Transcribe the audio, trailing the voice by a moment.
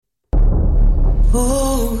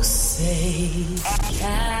Oh, say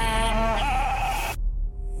can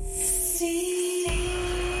see.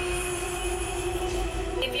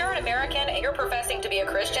 If you're an American and you're professing to be a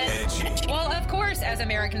Christian, well, of course, as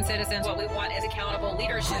American citizens, what we want is accountable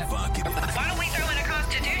leadership. Why don't we throw in a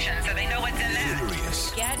constitution so they know what's in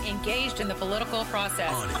that? Get engaged in the political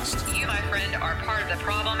process. Honest. You, my friend, are part of the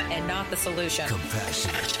problem and not the solution.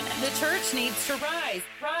 Compassionate. The church needs to rise.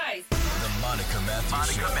 Rise. The Monica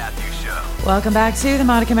Matthews Show. Welcome back to the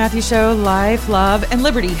Monica Matthews Show, Life, Love, and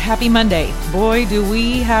Liberty. Happy Monday. Boy, do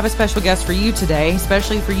we have a special guest for you today,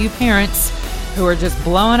 especially for you parents who are just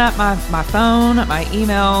blowing up my phone, my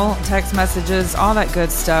email, text messages, all that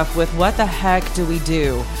good stuff with what the heck do we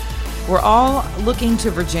do? We're all looking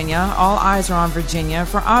to Virginia. All eyes are on Virginia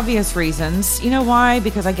for obvious reasons. You know why?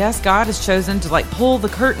 Because I guess God has chosen to pull the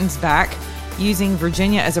curtains back using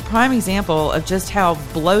Virginia as a prime example of just how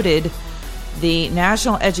bloated the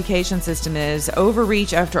national education system is.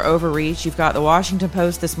 Overreach after overreach. You've got the Washington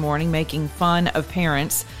Post this morning making fun of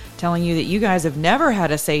parents, telling you that you guys have never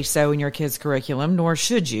had a say-so in your kids' curriculum, nor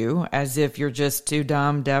should you, as if you're just too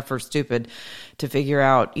dumb, deaf, or stupid to figure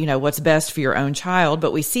out, what's best for your own child.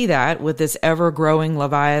 But we see that with this ever-growing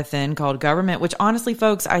leviathan called government, which honestly,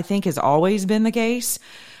 folks, I think has always been the case.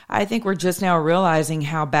 I think we're just now realizing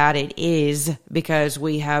how bad it is because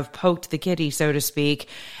we have poked the kitty, so to speak,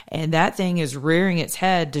 and that thing is rearing its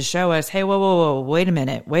head to show us, hey, whoa, wait a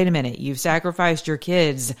minute. You've sacrificed your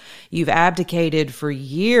kids. You've abdicated for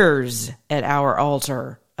years at our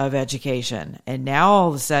altar of education, and now all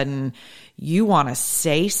of a sudden you want to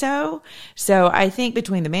say so? So I think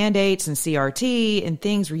between the mandates and CRT and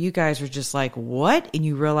things where you guys are just like, what? And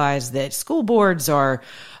you realize that school boards are,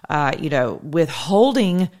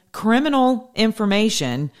 withholding criminal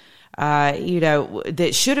information, that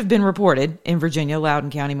should have been reported in Virginia, Loudoun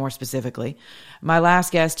County more specifically. My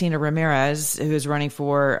last guest, Tina Ramirez, who is running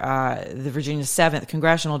for the Virginia 7th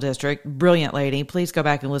Congressional District, brilliant lady. Please go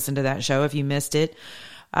back and listen to that show if you missed it.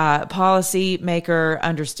 Policy maker,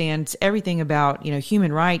 understands everything about,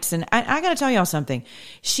 human rights. And I got to tell y'all something.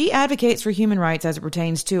 She advocates for human rights as it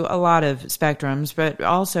pertains to a lot of spectrums, but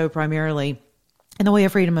also primarily in the way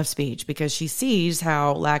of freedom of speech, because she sees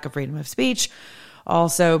how lack of freedom of speech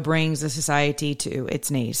also brings a society to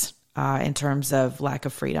its knees in terms of lack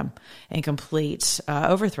of freedom and complete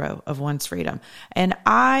overthrow of one's freedom. And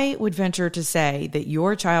I would venture to say that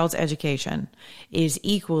your child's education is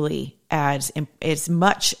equally as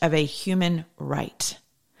much of a human right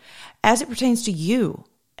as it pertains to you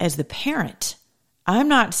as the parent. I'm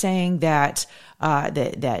not saying that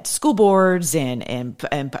that school boards and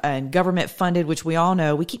government funded, which we all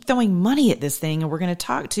know, we keep throwing money at this thing, and we're going to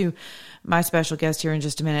talk to my special guest here in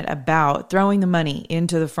just a minute about throwing the money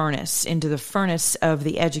into the furnace of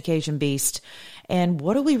the education beast, and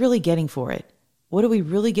what are we really getting for it? What are we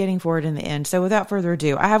really getting for it in the end? So without further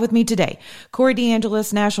ado, I have with me today Corey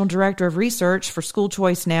DeAngelis, National Director of Research for School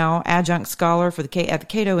Choice Now, Adjunct Scholar at the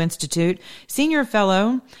Cato Institute, Senior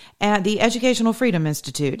Fellow at the Educational Freedom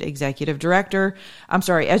Institute, Executive Director at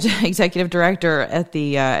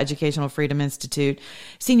the Educational Freedom Institute,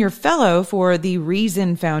 Senior Fellow for the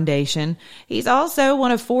Reason Foundation. He's also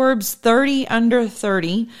one of Forbes 30 Under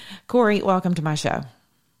 30. Corey, welcome to my show.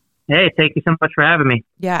 Hey, thank you so much for having me.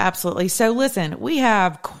 Yeah, absolutely. So listen, we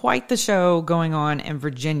have quite the show going on in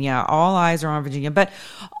Virginia. All eyes are on Virginia. But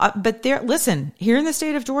listen, here in the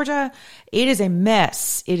state of Georgia, it is a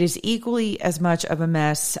mess. It is equally as much of a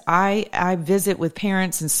mess. I visit with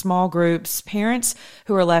parents in small groups, parents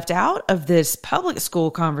who are left out of this public school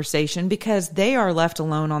conversation because they are left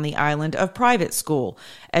alone on the island of private school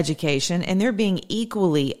education, and they're being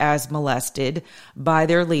equally as molested by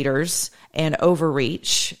their leaders and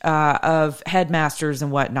overreach of headmasters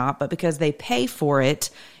and whatnot. But because they pay for it,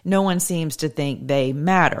 no one seems to think they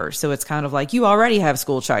matter. So it's kind of like, you already have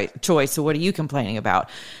school choice, so what are you complaining about?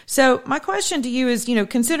 So my question to you is,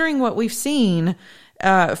 considering what we've seen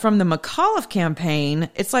from the McAuliffe campaign,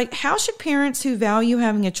 it's like, how should parents who value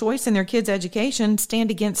having a choice in their kids' education stand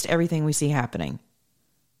against everything we see happening?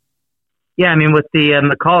 Yeah, I mean, with the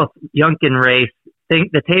McAuliffe-Youngkin race,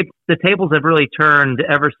 the tables have really turned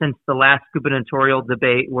ever since the last gubernatorial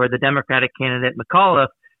debate, where the Democratic candidate McAuliffe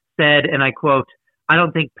said, and I quote, "I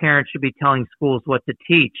don't think parents should be telling schools what to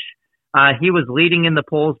teach." He was leading in the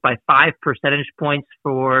polls by 5 percentage points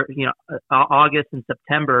for August and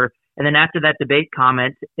September, and then after that debate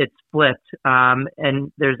comment, it's flipped.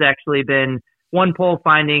 And there's actually been one poll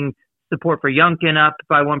finding support for Youngkin up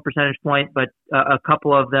by 1 percentage point, but a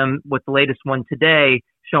couple of them, with the latest one today,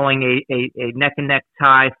 showing a neck and neck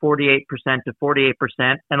tie, 48% to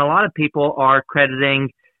 48%. And a lot of people are crediting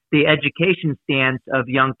the education stance of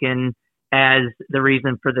Youngkin as the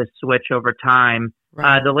reason for this switch over time.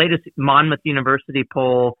 Right. The latest Monmouth University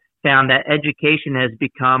poll found that education has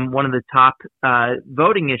become one of the top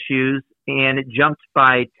voting issues, and it jumped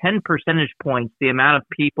by 10 percentage points the amount of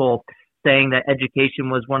people saying that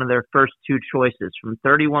education was one of their first two choices, from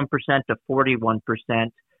 31% to 41%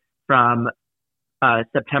 from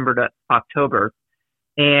September to October.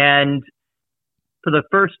 And for the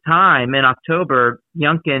first time in October,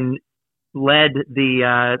 Youngkin led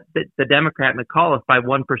the Democrat McAuliffe by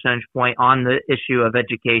 1 percentage point on the issue of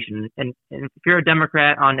education. And if you're a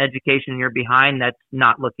Democrat on education, you're behind, that's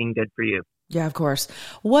not looking good for you. Yeah, of course.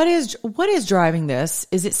 What is driving this?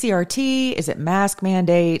 Is it CRT? Is it mask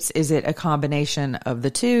mandates? Is it a combination of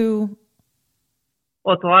the two?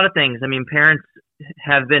 Well, it's a lot of things. I mean, parents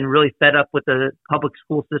have been really fed up with the public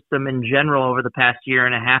school system in general over the past year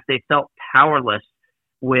and a half. They felt powerless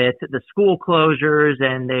with the school closures,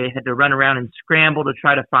 and they had to run around and scramble to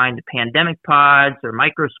try to find pandemic pods or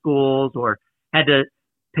micro schools, or had to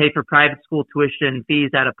pay for private school tuition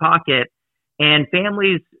fees out of pocket. And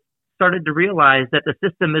families started to realize that the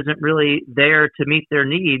system isn't really there to meet their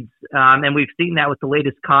needs. And we've seen that with the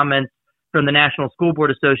latest comments from the National School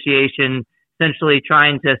Board Association, essentially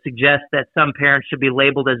trying to suggest that some parents should be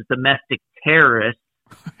labeled as domestic terrorists.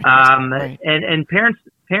 Right. And parents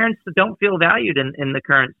don't feel valued in the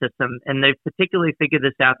current system, and they've particularly figured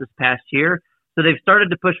this out this past year. So they've started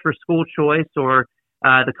to push for school choice, or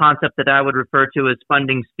the concept that I would refer to as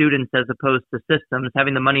funding students as opposed to systems,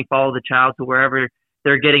 having the money follow the child to wherever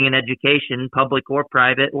they're getting an education, public or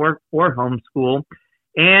private or homeschool.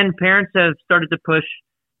 And parents have started to push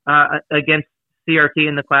against CRT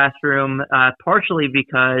in the classroom, partially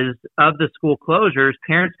because of the school closures.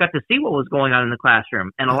 Parents got to see what was going on in the classroom,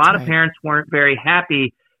 and a lot of parents weren't very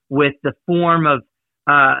happy with the form of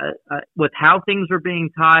with how things were being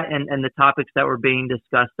taught and the topics that were being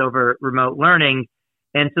discussed over remote learning.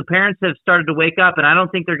 And so parents have started to wake up, and I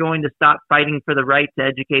don't think they're going to stop fighting for the right to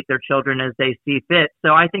educate their children as they see fit.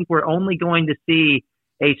 So I think we're only going to see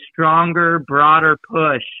a stronger, broader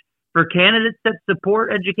push for candidates that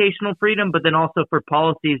support educational freedom, but then also for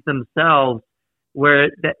policies themselves where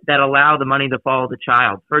that allow the money to follow the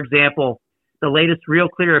child. For example, the latest Real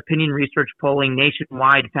Clear opinion research polling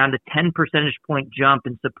nationwide found a 10 percentage point jump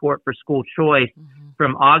in support for school choice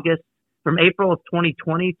from April of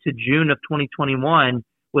 2020 to June of 2021,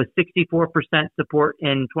 with 64% support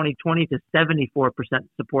in 2020 to 74%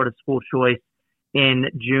 support of school choice in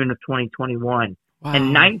June of 2021. Wow.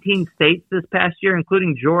 And 19 states this past year,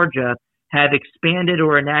 including Georgia, have expanded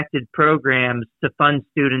or enacted programs to fund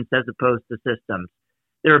students as opposed to systems.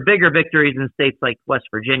 There are bigger victories in states like West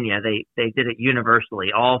Virginia. They did it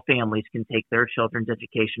universally. All families can take their children's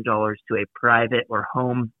education dollars to a private or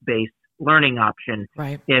home-based learning option,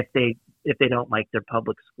 right, if they don't like their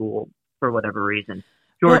public school for whatever reason.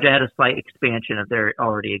 Georgia had a slight expansion of their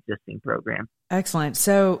already existing program. Excellent.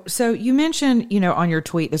 So you mentioned, on your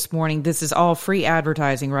tweet this morning, this is all free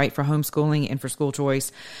advertising, right, for homeschooling and for school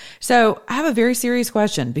choice. So I have a very serious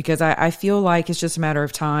question, because I feel like it's just a matter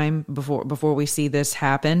of time before we see this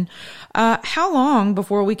happen. How long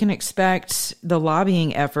before we can expect the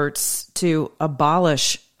lobbying efforts to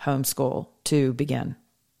abolish homeschool to begin?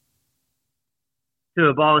 To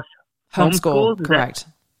abolish homeschool? Correct.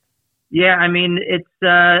 Yeah, I mean, it's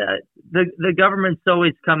the government's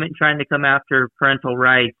always trying to come after parental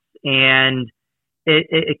rights, and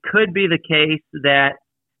it could be the case that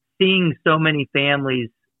seeing so many families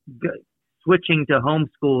switching to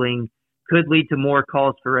homeschooling could lead to more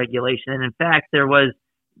calls for regulation. And in fact, there was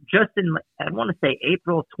just in, I want to say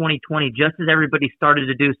April of 2020, just as everybody started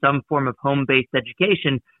to do some form of home-based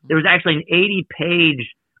education, there was actually an 80-page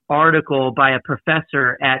article by a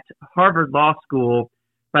professor at Harvard Law School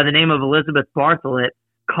by the name of Elizabeth Bartholet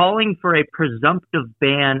calling for a presumptive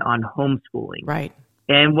ban on homeschooling. Right.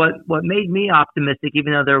 And what made me optimistic,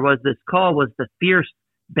 even though there was this call, was the fierce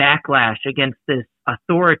backlash against this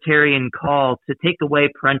authoritarian call to take away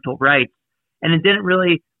parental rights. And it didn't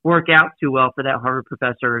really work out too well for that Harvard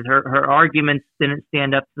professor. Her arguments didn't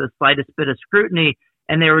stand up to the slightest bit of scrutiny,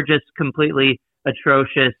 and they were just completely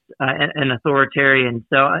atrocious and authoritarian.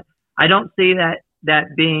 So I don't see that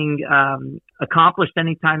being accomplished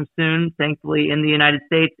anytime soon, thankfully, in the United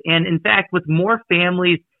States. And in fact, with more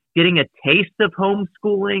families getting a taste of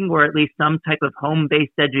homeschooling, or at least some type of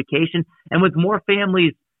home-based education, and with more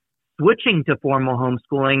families switching to formal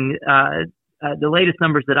homeschooling, the latest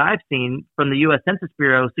numbers that I've seen from the U.S. Census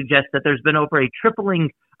Bureau suggest that there's been over a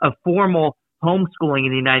tripling of formal homeschooling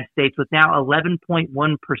in the United States, with now 11.1%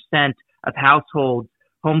 of households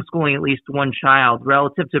homeschooling at least one child.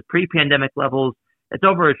 Relative to pre-pandemic levels, it's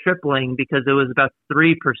over a tripling, because it was about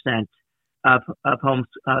 3% of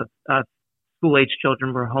school age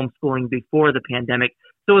children were homeschooling before the pandemic.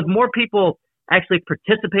 So with more people actually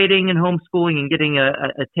participating in homeschooling and getting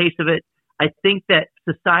a taste of it, I think that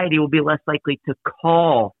society will be less likely to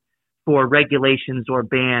call for regulations or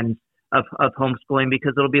bans of homeschooling,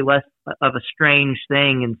 because it'll be less of a strange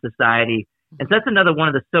thing in society. And so that's another one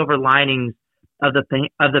of the silver linings of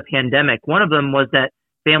the pandemic. One of them was that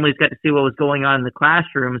families got to see what was going on in the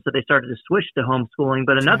classroom, so they started to switch to homeschooling.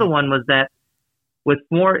 But another one was that with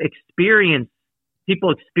more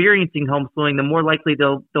people experiencing homeschooling, the more likely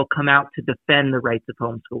they'll come out to defend the rights of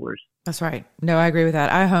homeschoolers. That's right. No, I agree with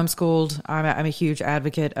that. I homeschooled. I'm a huge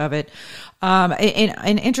advocate of it.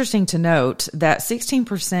 And interesting to note that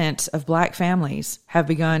 16% of Black families have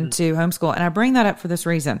begun to homeschool. And I bring that up for this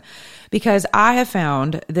reason, because I have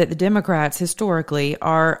found that the Democrats historically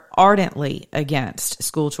are ardently against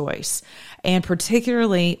school choice, and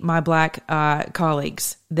particularly my Black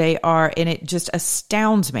colleagues. They are, and it just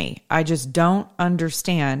astounds me. I just don't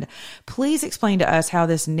understand. Please explain to us how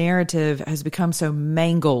this narrative has become so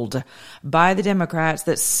mangled by the Democrats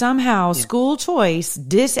that somehow school choice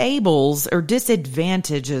disables or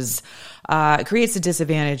disadvantages, creates a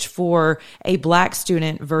disadvantage for a Black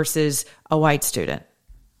student versus a white student.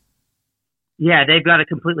 Yeah, they've got it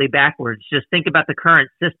completely backwards. Just think about the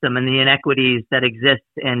current system and the inequities that exist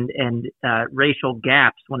and racial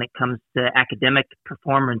gaps when it comes to academic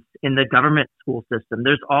performance in the government school system.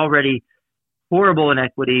 There's already horrible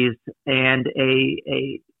inequities and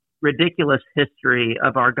a ridiculous history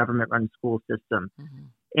of our government-run school system. Mm-hmm.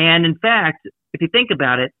 And in fact, if you think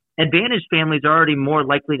about it, advantaged families are already more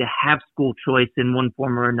likely to have school choice in one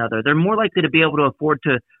form or another. They're more likely to be able to afford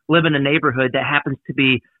to live in a neighborhood that happens to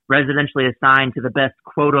be residentially assigned to the best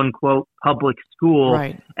quote-unquote public school.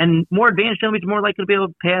 Right. And more advantaged families are more likely to be able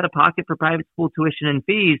to pay out of pocket for private school tuition and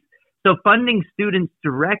fees. So funding students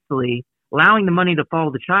directly, allowing the money to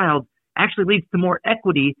follow the child, actually leads to more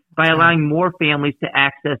equity by allowing more families to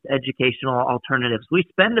access educational alternatives. We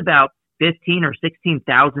spend about $15,000 or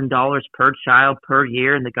 $16,000 per child per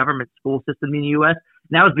year in the government school system in the U.S.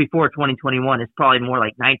 And that was before 2021. It's probably more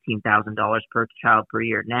like $19,000 per child per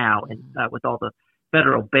year now, and with all the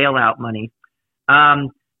federal bailout money.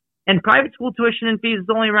 And private school tuition and fees is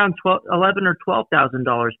only around $11,000 or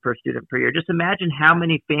 $12,000 per student per year. Just imagine how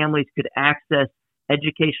many families could access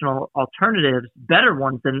educational alternatives, better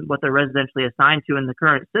ones than what they're residentially assigned to in the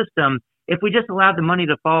current system, if we just allowed the money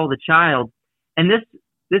to follow the child. And this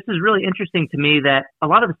is really interesting to me, that a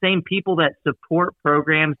lot of the same people that support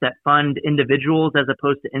programs that fund individuals as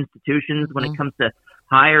opposed to institutions when it comes to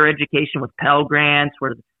higher education with Pell Grants,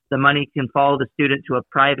 where the money can follow the student to a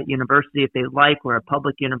private university if they like, or a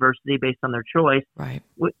public university based on their choice. Right.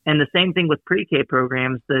 And the same thing with pre-K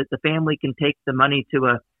programs. The family can take the money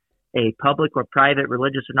to a public or private,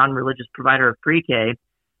 religious or non-religious provider of pre-K.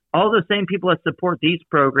 All those same people that support these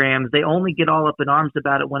programs, they only get all up in arms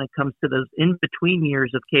about it when it comes to those in-between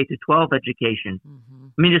years of K-12 education. Mm-hmm.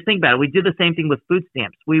 I mean, just think about it. We do the same thing with food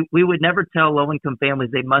stamps. We would never tell low-income families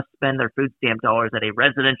they must spend their food stamp dollars at a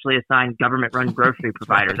residentially assigned government-run grocery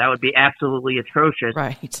provider. That would be absolutely atrocious.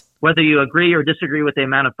 Right. Whether you agree or disagree with the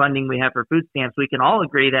amount of funding we have for food stamps, we can all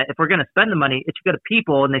agree that if we're going to spend the money, it should go to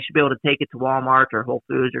people, and they should be able to take it to Walmart or Whole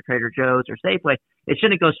Foods or Trader Joe's or Safeway. It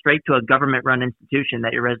shouldn't go straight to a government-run institution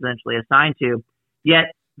that you're residentially assigned to.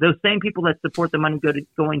 Yet those same people that support the money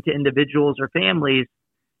going to individuals or families,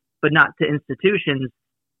 but not to institutions,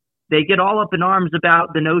 they get all up in arms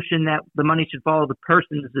about the notion that the money should follow the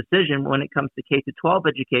person's decision when it comes to K-12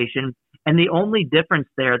 education. And the only difference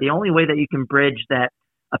there, the only way that you can bridge that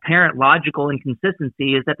apparent logical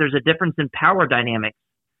inconsistency, is that there's a difference in power dynamics.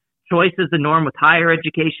 Choice is the norm with higher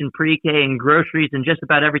education, pre-K, and groceries and just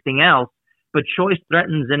about everything else. But choice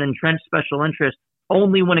threatens an entrenched special interest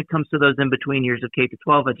only when it comes to those in-between years of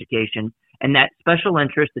K-12 education. And that special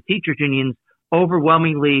interest, the teachers' unions,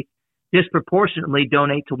 overwhelmingly, disproportionately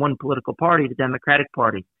donate to one political party, the Democratic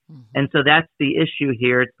Party. Mm-hmm. And so that's the issue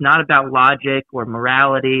here. It's not about logic or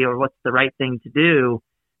morality or what's the right thing to do,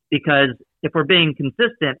 because if we're being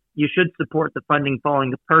consistent, you should support the funding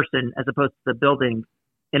following the person as opposed to the building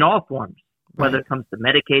in all forms, whether it comes to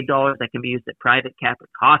Medicaid dollars that can be used at private Catholic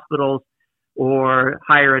hospitals or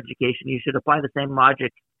higher education. You should apply the same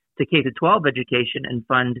logic to K-12 education and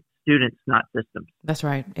fund students, not systems. That's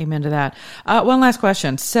right. Amen to that. One last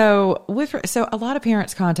question. So a lot of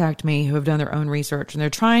parents contact me who have done their own research, and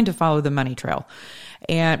they're trying to follow the money trail,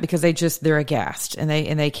 and because they're aghast, and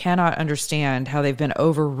they cannot understand how they've been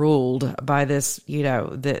overruled by this,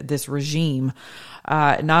 this regime,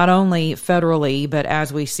 not only federally, but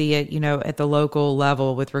as we see it, at the local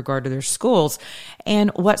level with regard to their schools.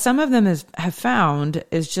 And what some of them have found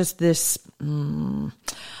is just this,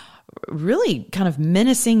 really kind of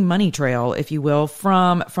menacing money trail, if you will,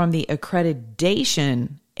 from the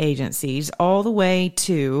accreditation agencies all the way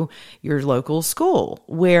to your local school,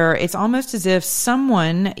 where it's almost as if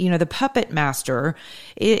someone, the puppet master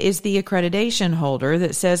is the accreditation holder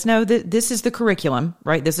that says, no, this is the curriculum,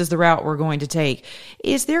 right? This is the route we're going to take.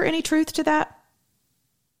 Is there any truth to that?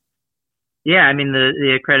 Yeah, I mean,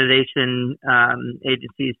 the accreditation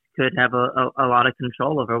agencies could have a lot of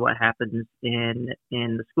control over what happens in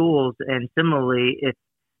the schools. And similarly, if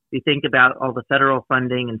you think about all the federal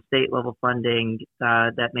funding and state level funding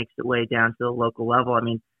that makes its way down to the local level, I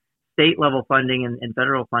mean, state level funding and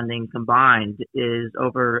federal funding combined is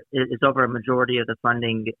over a majority of the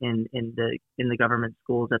funding in the government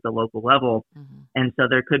schools at the local level. Mm-hmm. And so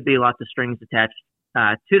there could be lots of strings attached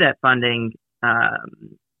to that funding.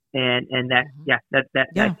 And that,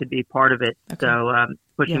 that could be part of it. Okay. So,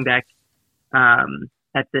 pushing back,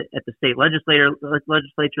 at the state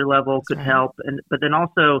legislature level could help. But then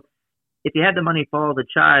also, if you had the money follow the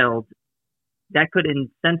child, that could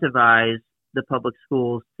incentivize the public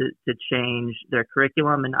schools to change their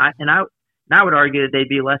curriculum. And I would argue that they'd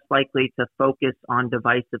be less likely to focus on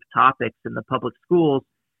divisive topics in the public schools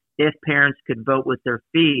if parents could vote with their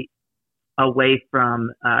feet away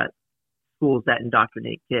from, schools that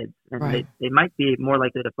indoctrinate kids, and right. they might be more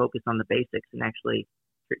likely to focus on the basics and actually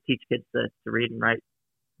teach kids to read and write.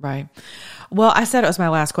 Right. Well, I said it was my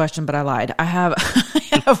last question, but I lied. I have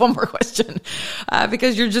one more question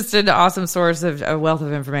because you're just an awesome source of a wealth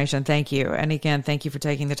of information. Thank you. And again, thank you for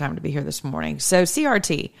taking the time to be here this morning. So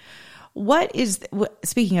CRT,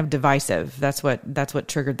 speaking of divisive, that's what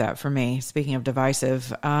triggered that for me. Speaking of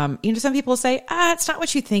divisive, some people say, it's not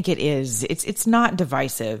what you think it is. It's not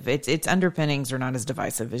divisive. Its underpinnings are not as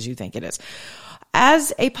divisive as you think it is.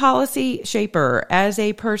 As a policy shaper, as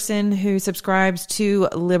a person who subscribes to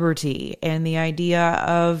liberty and the idea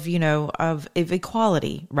of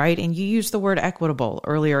equality, right? And you used the word equitable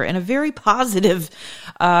earlier in a very positive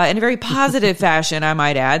fashion, I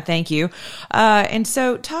might add. Thank you. And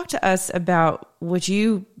so talk to us about what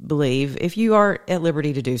you believe, if you are at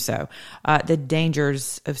liberty to do so, the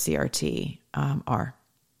dangers of CRT are.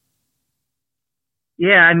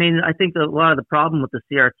 Yeah, I mean, I think a lot of the problem with the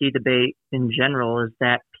CRT debate in general is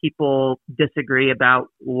that people disagree about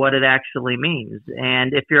what it actually means.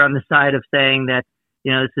 And if you're on the side of saying that,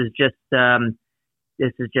 this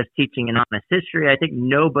is just teaching an honest history, I think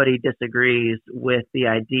nobody disagrees with the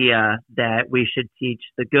idea that we should teach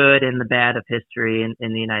the good and the bad of history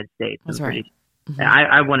in the United States. That's right.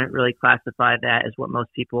 I wouldn't really classify that as what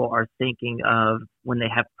most people are thinking of when they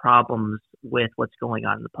have problems with what's going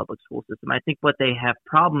on in the public school system. I think what they have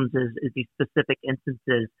problems is these specific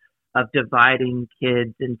instances of dividing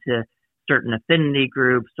kids into certain affinity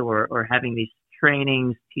groups or having these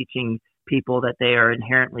trainings teaching people that they are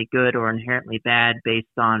inherently good or inherently bad based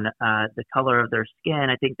on the color of their skin.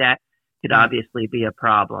 I think that could obviously be a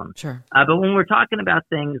problem. Sure. But when we're talking about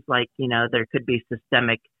things like, there could be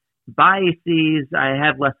systemic biases, I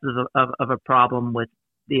have less of a problem with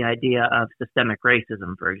the idea of systemic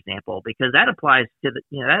racism, for example, because that applies to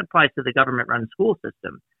the government-run school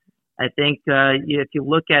system. I think if you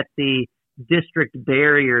look at the district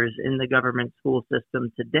barriers in the government school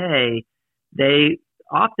system today, they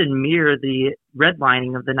often mirror the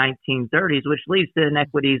redlining of the 1930s, which leads to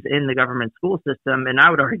inequities in the government school system. And I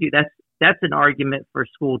would argue that's an argument for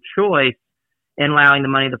school choice and allowing the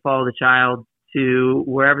money to follow the child to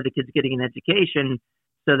wherever the kid's getting an education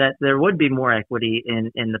so that there would be more equity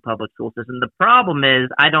in the public school system. The problem is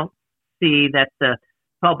I don't see that the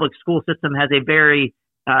public school system has a very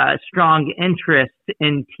strong interest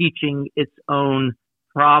in teaching its own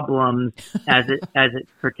problems as it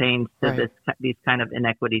pertains to right. these kind of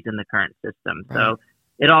inequities in the current system. Right. So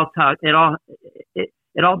it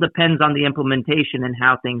all depends on the implementation and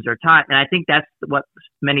how things are taught. And I think that's what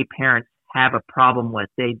many parents have a problem with.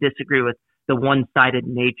 They disagree with the one-sided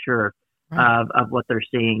nature right. of what they're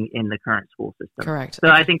seeing in the current school system. Correct. So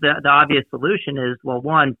I think the obvious solution is, well,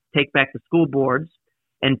 one, take back the school boards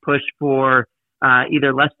and push for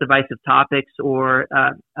either less divisive topics or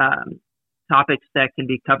topics that can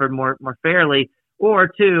be covered more fairly, or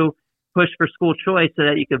two, push for school choice so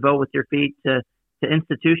that you could vote with your feet to to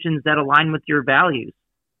institutions that align with your values.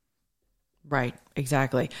 Right,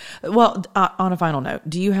 exactly. Well, on a final note,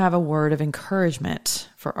 do you have a word of encouragement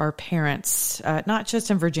for our parents? Not just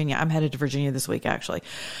in Virginia. I'm headed to Virginia this week, actually,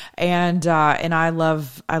 and I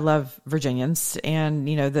love Virginians, and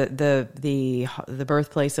the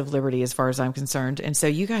birthplace of liberty, as far as I'm concerned. And so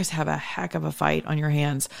you guys have a heck of a fight on your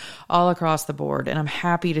hands all across the board, and I'm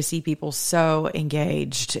happy to see people so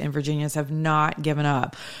engaged. And Virginians have not given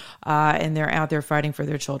up. And they're out there fighting for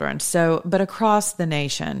their children. So, but across the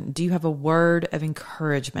nation, do you have a word of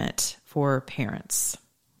encouragement for parents?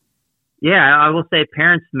 Yeah, I will say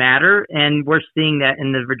parents matter, and we're seeing that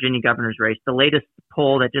in the Virginia governor's race. The latest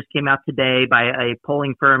poll that just came out today by a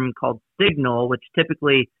polling firm called Signal, which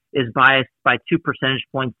typically is biased by 2 percentage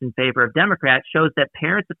points in favor of Democrats, shows that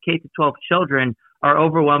parents of K-12 children are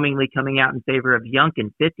overwhelmingly coming out in favor of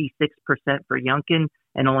Youngkin, 56% for Youngkin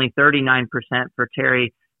and only 39% for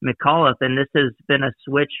Terry McAuliffe. And this has been a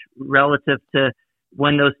switch relative to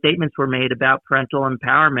when those statements were made about parental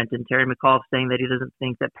empowerment, and Terry McAuliffe saying that he doesn't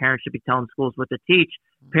think that parents should be telling schools what to teach.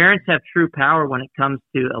 Parents have true power when it comes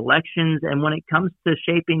to elections and when it comes to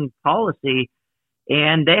shaping policy,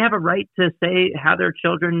 and they have a right to say how their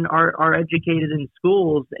children are educated in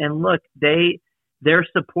schools. And look, their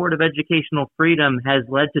support of educational freedom has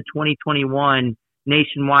led to 2021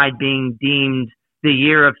 nationwide being deemed the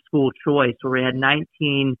year of school choice, where we had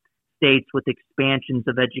 19 states with expansions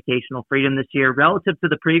of educational freedom this year. Relative to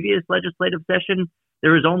the previous legislative session,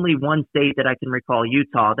 there was only one state that I can recall,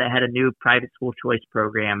 Utah, that had a new private school choice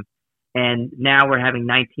program. And now we're having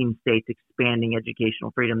 19 states expanding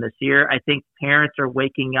educational freedom this year. I think parents are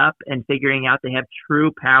waking up and figuring out they have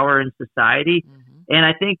true power in society. Mm-hmm. And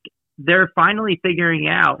I think they're finally figuring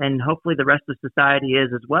out, and hopefully the rest of society is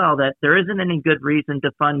as well, that there isn't any good reason to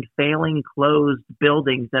fund failing closed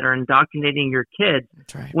buildings that are indoctrinating your kids.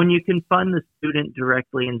 That's right. When you can fund the student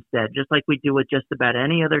directly instead, just like we do with just about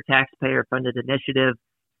any other taxpayer-funded initiative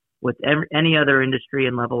with any other industry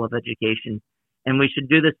and level of education. And we should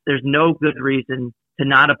do this. There's no good reason to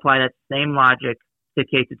not apply that same logic to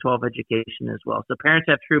K-12 education as well. So parents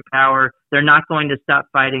have true power. They're not going to stop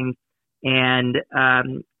fighting. And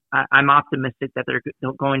I'm optimistic that they're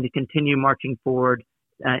going to continue marching forward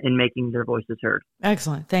in making their voices heard.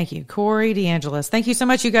 Excellent. Thank you. Corey DeAngelis. Thank you so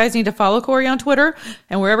much. You guys need to follow Corey on Twitter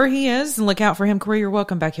and wherever he is and look out for him. Corey, you're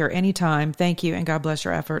welcome back here anytime. Thank you, and God bless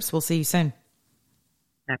your efforts. We'll see you soon.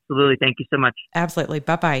 Absolutely. Thank you so much. Absolutely.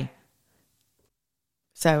 Bye-bye.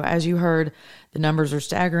 So as you heard, the numbers are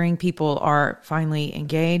staggering. People are finally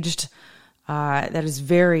engaged. That is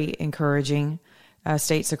very encouraging.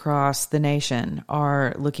 States across the nation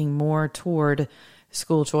are looking more toward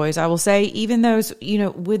school choice. I will say, even those,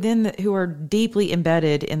 who are deeply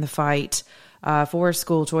embedded in the fight for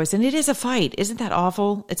school choice, and it is a fight. Isn't that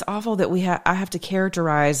awful? It's awful that I have to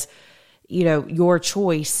characterize, your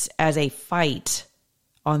choice as a fight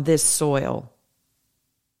on this soil.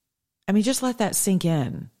 I mean, just let that sink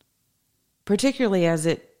in, particularly as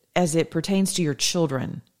it pertains to your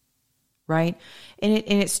children. Right. And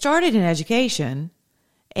it started in education,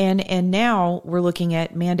 and now we're looking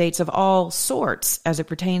at mandates of all sorts as it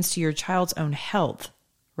pertains to your child's own health.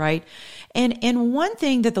 Right. And one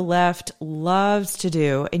thing that the left loves to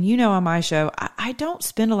do, and on my show, I don't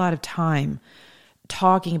spend a lot of time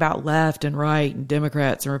talking about left and right and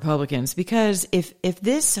Democrats and Republicans, because if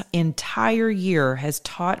this entire year has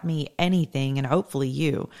taught me anything, and hopefully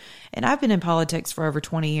you, and I've been in politics for over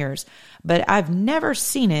 20 years, but I've never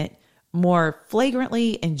seen it more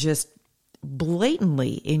flagrantly and just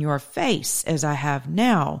blatantly in your face as I have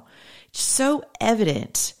now. It's so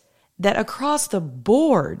evident that across the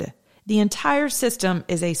board, the entire system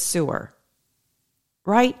is a sewer,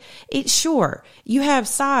 right? Sure, you have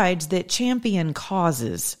sides that champion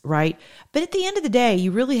causes, right? But at the end of the day,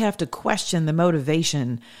 you really have to question the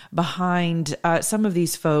motivation behind some of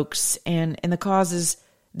these folks and the causes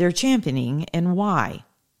they're championing and why.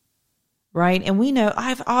 Right. And we know,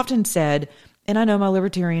 I've often said, and I know my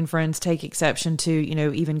libertarian friends take exception to,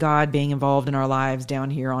 even God being involved in our lives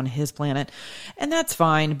down here on his planet. And that's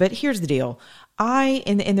fine. But here's the deal.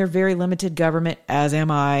 In their very limited government, as am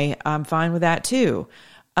I'm fine with that too.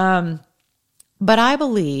 But I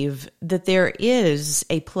believe that there is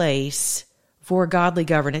a place for godly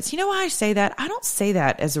governance. You know why I say that? I don't say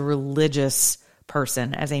that as a religious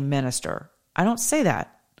person, as a minister. I don't say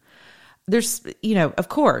that. There's, of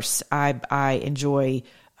course, I enjoy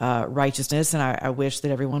righteousness, and I wish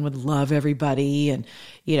that everyone would love everybody, and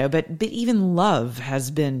but even love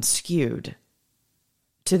has been skewed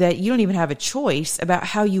to that you don't even have a choice about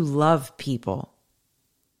how you love people,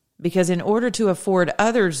 because in order to afford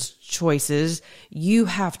others choices, you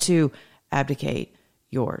have to abdicate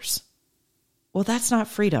yours. Well, that's not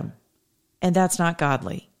freedom, and that's not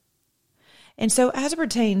godly. And so as it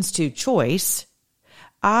pertains to choice,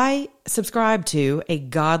 I subscribe to a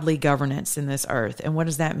godly governance in this earth. And what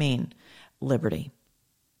does that mean? Liberty.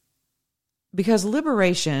 Because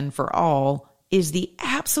liberation for all is the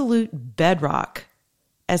absolute bedrock,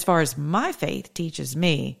 as far as my faith teaches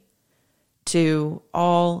me, to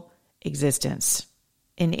all existence.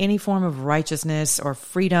 In any form of righteousness or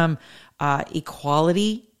freedom,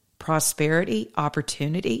 equality, prosperity,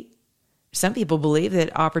 opportunity. Some people believe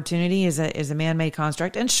that opportunity is a man-made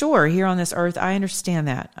construct. And sure, here on this earth, I understand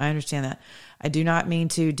that. I do not mean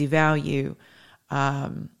to devalue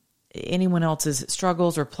anyone else's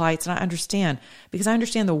struggles or plights. And I understand, because I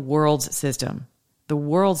understand the world's system. The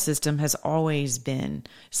world system has always been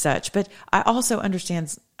such. But I also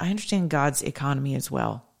understand God's economy as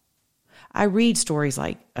well. I read stories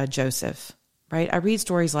like Joseph, right? I read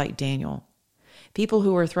stories like Daniel. People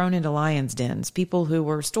who were thrown into lions' dens, people who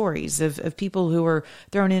were stories of people who were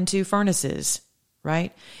thrown into furnaces,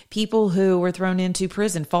 right? People who were thrown into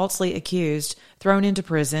prison, falsely accused, thrown into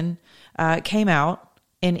prison, came out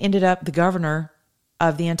and ended up the governor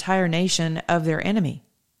of the entire nation of their enemy.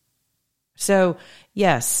 So,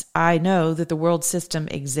 yes, I know that the world system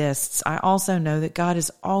exists. I also know that God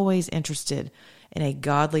is always interested in a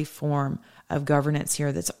godly form of governance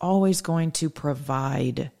here that's always going to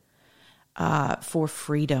provide for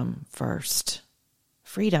freedom first.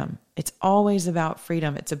 Freedom. It's always about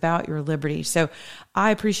freedom. It's about your liberty. So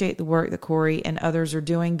I appreciate the work that Corey and others are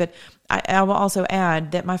doing, but I will also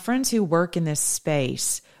add that my friends who work in this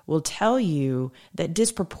space will tell you that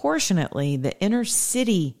disproportionately the inner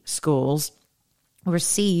city schools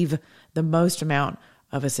receive the most amount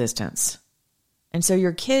of assistance. And so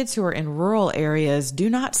your kids who are in rural areas do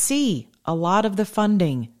not see a lot of the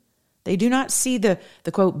funding. They do not see the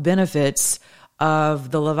quote benefits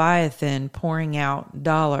of the Leviathan pouring out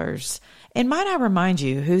dollars. And might I remind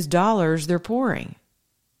you whose dollars they're pouring?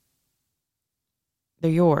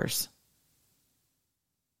 They're yours.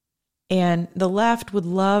 And the left would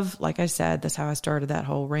love, like I said, that's how I started that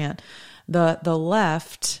whole rant. The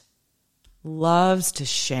left loves to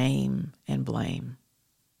shame and blame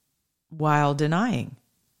while denying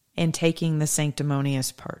and taking the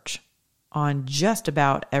sanctimonious perch on just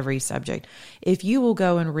about every subject. If you will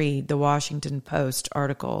go and read the Washington Post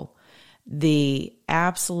article, the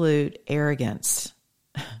absolute arrogance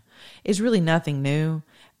is really nothing new,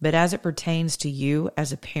 but as it pertains to you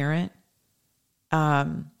as a parent,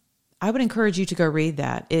 I would encourage you to go read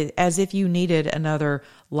that, as if you needed another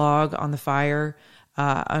log on the fire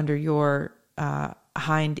under your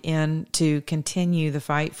hind end to continue the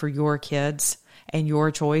fight for your kids and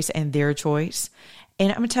your choice and their choice.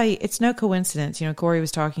 And I'm going to tell you, it's no coincidence. Corey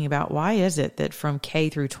was talking about why is it that from K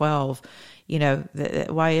through 12,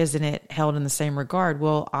 why isn't it held in the same regard?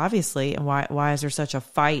 Well, obviously, and why is there such a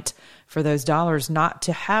fight for those dollars not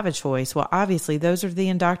to have a choice? Well, obviously, those are the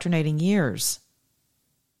indoctrinating years.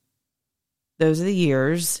 Those are the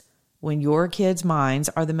years when your kids' minds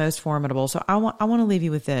are the most formidable. So I want to leave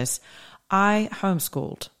you with this. I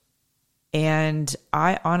homeschooled, and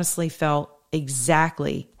I honestly felt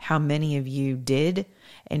exactly how many of you did,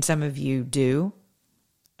 and some of you do,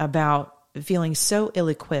 about feeling so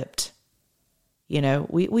ill-equipped.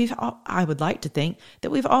 I would like to think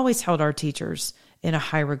that we've always held our teachers in a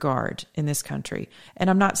high regard in this country. And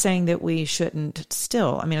I'm not saying that we shouldn't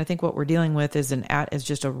still. I mean, I think what we're dealing with is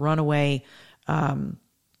just a runaway,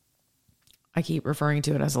 I keep referring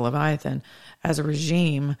to it as a Leviathan, as a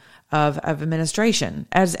regime of administration,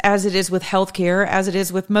 as it is with healthcare, as it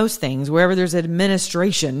is with most things. Wherever there's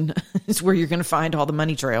administration is where you're going to find all the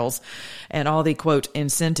money trails and all the, quote,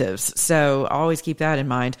 incentives. So always keep that in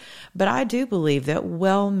mind. But I do believe that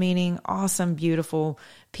well-meaning, awesome, beautiful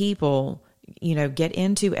people, get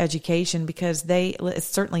into education because it's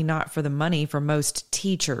certainly not for the money for most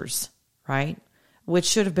teachers, right? Which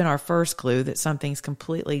should have been our first clue that something's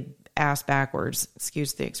completely ass backwards,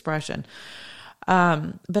 excuse the expression.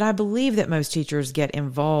 But I believe that most teachers get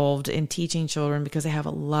involved in teaching children because they have a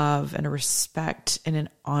love and a respect and an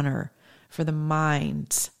honor for the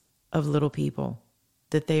minds of little people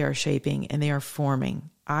that they are shaping and they are forming.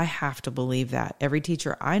 I have to believe that. Every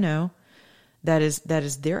teacher I know, that is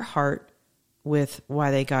their heart with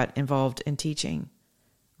why they got involved in teaching,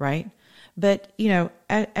 right? But,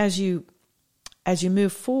 as you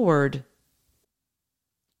move forward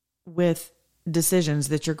with decisions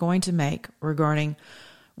that you're going to make regarding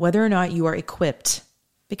whether or not you are equipped,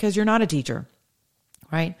 because you're not a teacher,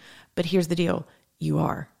 right? But here's the deal. You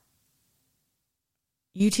are.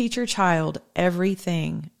 You teach your child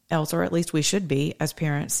everything else, or at least we should be as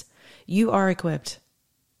parents, You are equipped.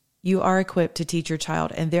 You are equipped to teach your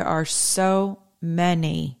child. And there are so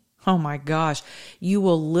many. Oh my gosh. You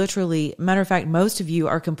will literally, matter of fact, most of you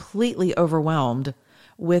are completely overwhelmed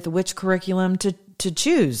with which curriculum to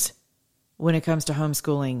choose when it comes to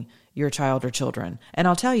homeschooling your child or children. And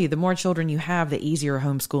I'll tell you, the more children you have, the easier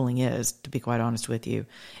homeschooling is, to be quite honest with you.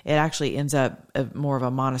 It actually ends up more of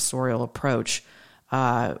a Montessorial approach,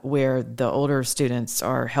 where the older students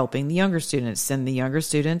are helping the younger students, and the younger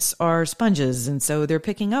students are sponges. And so they're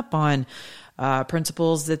picking up on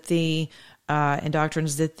principles that and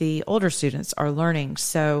doctrines that the older students are learning.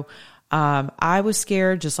 So I was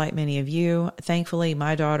scared, just like many of you. Thankfully,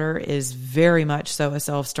 my daughter is very much so a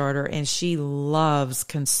self-starter, and she loves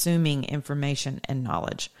consuming information and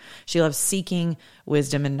knowledge. She loves seeking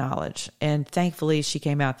wisdom and knowledge, and thankfully she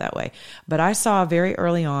came out that way. But I saw very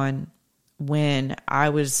early on, when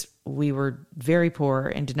we were very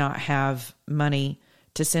poor and did not have money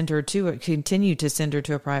to continue to send her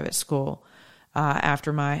to a private school,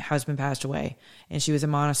 after my husband passed away, and she was a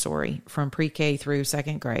Montessori from pre-K through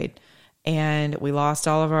second grade. And we lost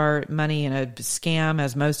all of our money in a scam,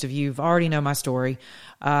 as most of you already know my story.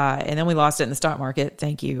 And then we lost it in the stock market.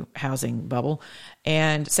 Thank you, housing bubble.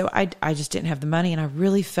 And so I just didn't have the money, and I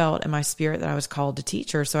really felt in my spirit that I was called to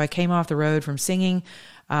teach her. So I came off the road from singing.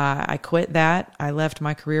 I quit that. I left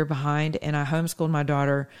my career behind, and I homeschooled my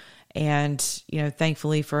daughter. And,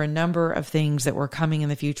 thankfully, for a number of things that were coming in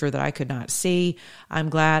the future that I could not see, I'm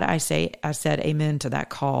glad I said amen to that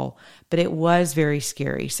call. But it was very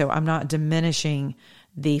scary. So I'm not diminishing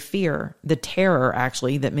the fear, the terror,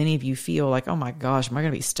 actually, that many of you feel like, oh my gosh, am I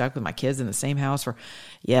going to be stuck with my kids in the same house for?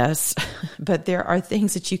 Yes. But there are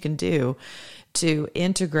things that you can do to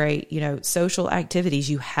integrate, social activities.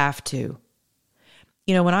 You have to.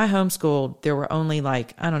 When I homeschooled, there were only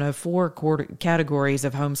 4 categories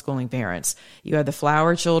of homeschooling parents. You had the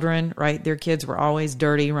flower children, right? Their kids were always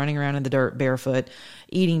dirty, running around in the dirt barefoot,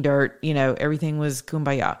 eating dirt, everything was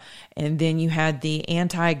kumbaya. And then you had the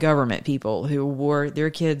anti-government people who wore their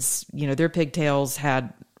kids, their pigtails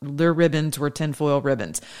their ribbons were tinfoil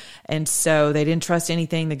ribbons. And so they didn't trust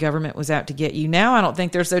anything. The government was out to get you. Now I don't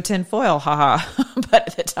think they're so tinfoil, haha. But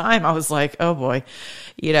at the time I was like, oh boy,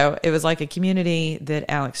 it was like a community that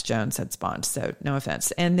Alex Jones had spawned. So no offense.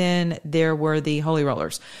 And then there were the holy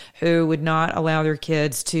rollers who would not allow their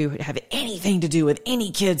kids to have anything to do with any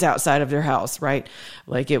kids outside of their house, right?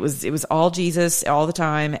 Like it was all Jesus all the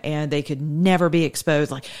time, and they could never be exposed.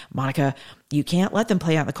 Like, Monica, you can't let them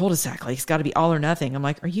play out in the cul-de-sac. Like, it's got to be all or nothing. I'm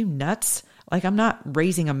like, are you nuts? Like, I'm not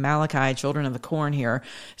raising a Malachi, children of the corn here.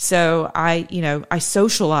 So I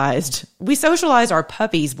socialized. We socialize our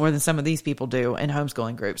puppies more than some of these people do in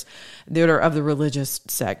homeschooling groups that are of the religious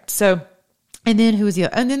sect. So, and then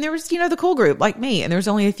and then there was, the cool group like me. And there's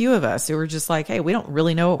only a few of us who were just like, hey, we don't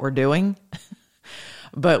really know what we're doing,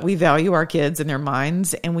 but we value our kids and their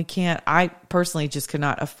minds. And I personally just could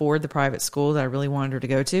not afford the private school that I really wanted her to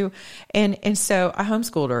go to. And so I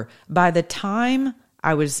homeschooled her. By the time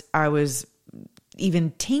I was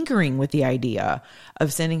even tinkering with the idea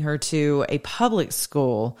of sending her to a public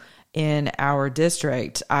school in our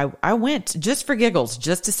district, I went just for giggles,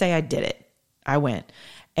 just to say I did it. I went.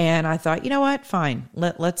 And I thought, you know what? Fine.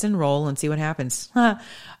 Let's enroll and see what happens.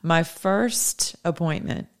 My first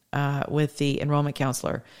appointment with the enrollment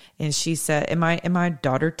counselor, and she said, and my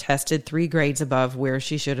daughter tested 3 grades above where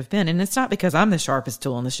she should have been. And it's not because I'm the sharpest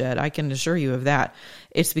tool in the shed. I can assure you of that.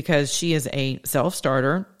 It's because she is a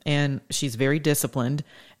self-starter, and she's very disciplined,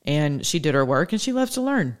 and she did her work, and she loves to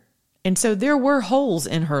learn. And so there were holes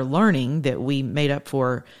in her learning that we made up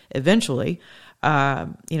for eventually.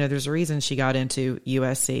 There's a reason she got into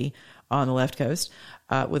USC on the left coast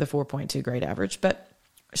with a 4.2 grade average,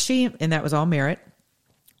 and that was all merit.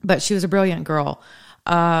 But she was a brilliant girl.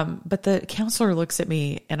 But the counselor looks at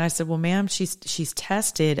me, and I said, well, ma'am, she's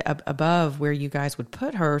tested above where you guys would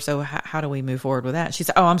put her. So how do we move forward with that? She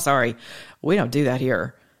said, oh, I'm sorry. We don't do that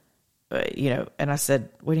here. And I said,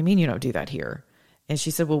 what do you mean you don't do that here? And she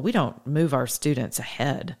said, well, we don't move our students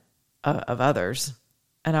ahead of others.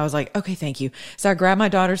 And I was like, okay, thank you. So I grabbed my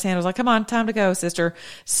daughter's hand. I was like, come on, time to go, sister.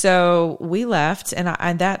 So we left, and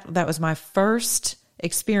that was my first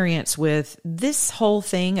experience with this whole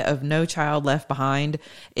thing of No Child Left Behind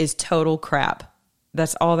is total crap.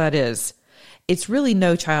 That's all that is. It's really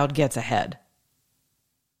No Child Gets Ahead.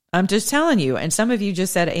 I'm just telling you. And some of you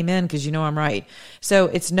just said amen because you know I'm right. So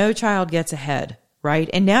it's No Child Gets Ahead, right?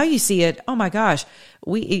 And now you see it. Oh my gosh.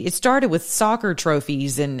 It started with soccer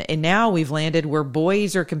trophies, and now we've landed where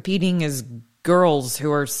boys are competing as girls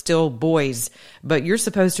who are still boys, but you're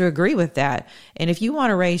supposed to agree with that. And if you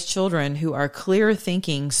want to raise children who are clear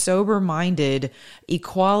thinking, sober minded,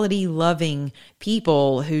 equality loving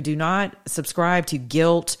people who do not subscribe to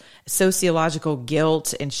guilt, sociological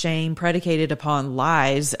guilt and shame predicated upon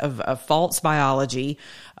lies of false biology,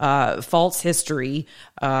 false history,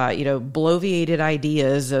 bloviated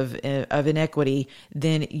ideas of inequity,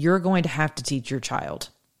 then you're going to have to teach your child.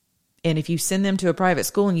 And if you send them to a private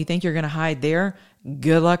school and you think you're going to hide there,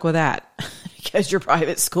 good luck with that, because your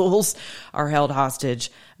private schools are held hostage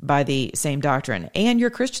by the same doctrine. And your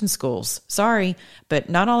Christian schools, sorry, but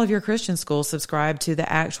not all of your Christian schools subscribe to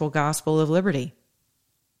the actual gospel of liberty.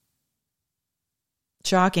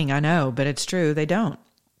 Shocking, I know, but it's true. They don't.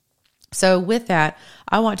 So with that,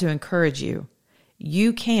 I want to encourage you.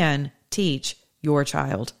 You can teach your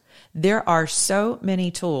child. There are so many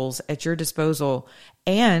tools at your disposal,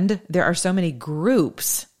 and there are so many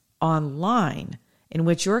groups online in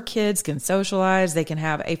which your kids can socialize. They can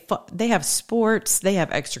have they have sports, they have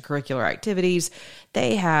extracurricular activities,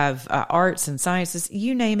 they have arts and sciences,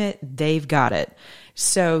 you name it, they've got it.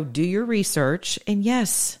 So do your research, and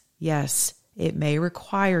yes, it may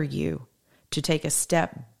require you to take a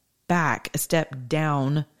step back, a step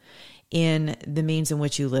down in the means in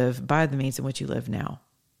which you live, by the means in which you live now.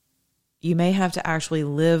 You may have to actually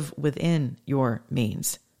live within your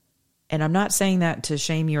means. And I'm not saying that to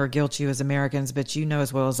shame you or guilt you as Americans, but you know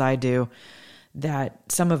as well as I do that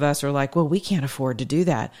some of us are like, well, we can't afford to do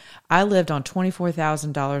that. I lived on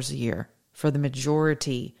 $24,000 a year for the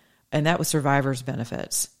majority, and that was survivor's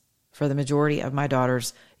benefits, for the majority of my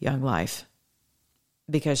daughter's young life,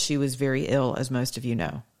 because she was very ill, as most of you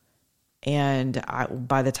know. And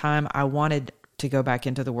by the time I wanted to go back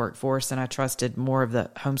into the workforce, and I trusted more of the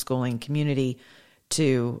homeschooling community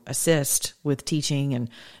to assist with teaching and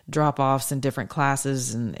drop-offs in different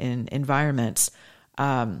classes and environments,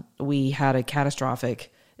 we had a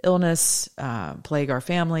catastrophic illness plague our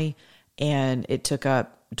family, and it took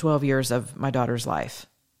up 12 years of my daughter's life.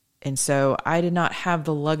 And so I did not have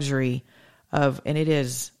the luxury of, and it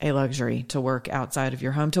is a luxury to work outside of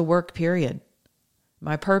your home, to work, period.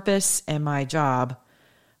 My purpose and my job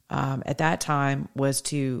at that time was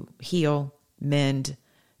to heal, mend,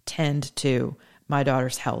 tend to my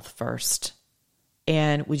daughter's health first.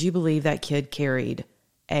 And would you believe that kid carried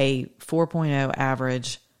a 4.0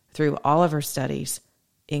 average through all of her studies,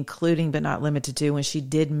 including but not limited to when she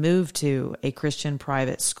did move to a Christian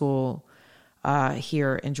private school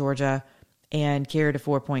here in Georgia, and carried a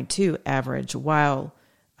 4.2 average while,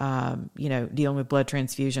 dealing with blood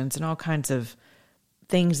transfusions and all kinds of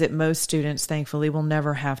things that most students, thankfully, will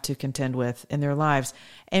never have to contend with in their lives.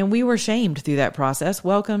 And we were shamed through that process.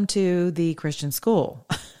 Welcome to the Christian school.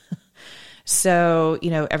 So,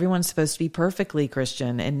 everyone's supposed to be perfectly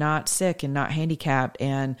Christian and not sick and not handicapped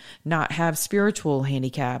and not have spiritual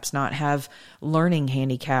handicaps, not have learning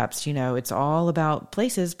handicaps. It's all about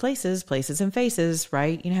places and faces,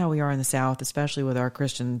 right? You know how we are in the South, especially with our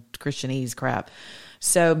Christianese crap.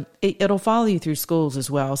 So it'll follow you through schools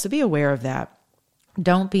as well. So be aware of that.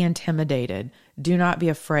 Don't be intimidated. Do not be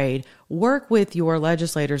afraid. Work with your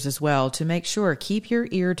legislators as well to make sure, keep your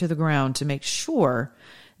ear to the ground to make sure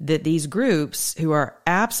that these groups who are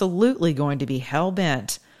absolutely going to be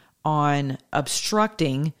hell-bent on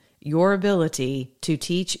obstructing your ability to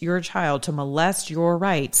teach your child, to molest your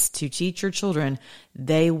rights, to teach your children,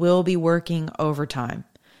 they will be working overtime.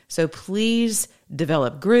 So please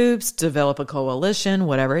develop groups, develop a coalition,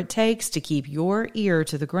 whatever it takes to keep your ear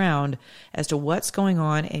to the ground as to what's going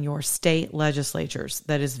on in your state legislatures.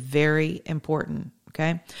 That is very important.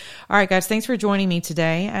 Okay. All right, guys, thanks for joining me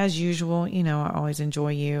today. As usual, I always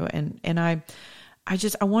enjoy you. And I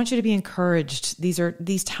want you to be encouraged.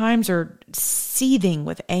 These times are seething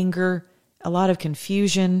with anger, a lot of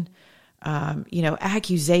confusion,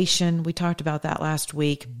 accusation. We talked about that last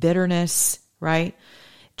week, bitterness, right?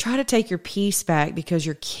 Try to take your peace back, because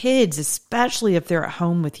your kids, especially if they're at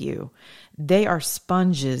home with you, they are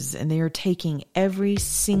sponges and they are taking every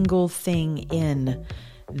single thing in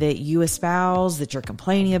that you espouse, that you're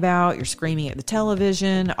complaining about, you're screaming at the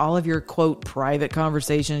television, all of your, quote, private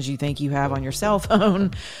conversations you think you have on your cell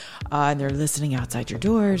phone, and they're listening outside your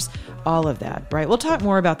doors, all of that, right? We'll talk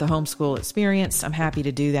more about the homeschool experience. I'm happy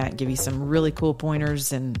to do that and give you some really cool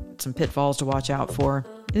pointers and some pitfalls to watch out for.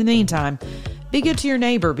 In the meantime, be good to your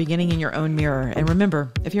neighbor, beginning in your own mirror. And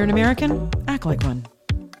remember, if you're an American, act like one.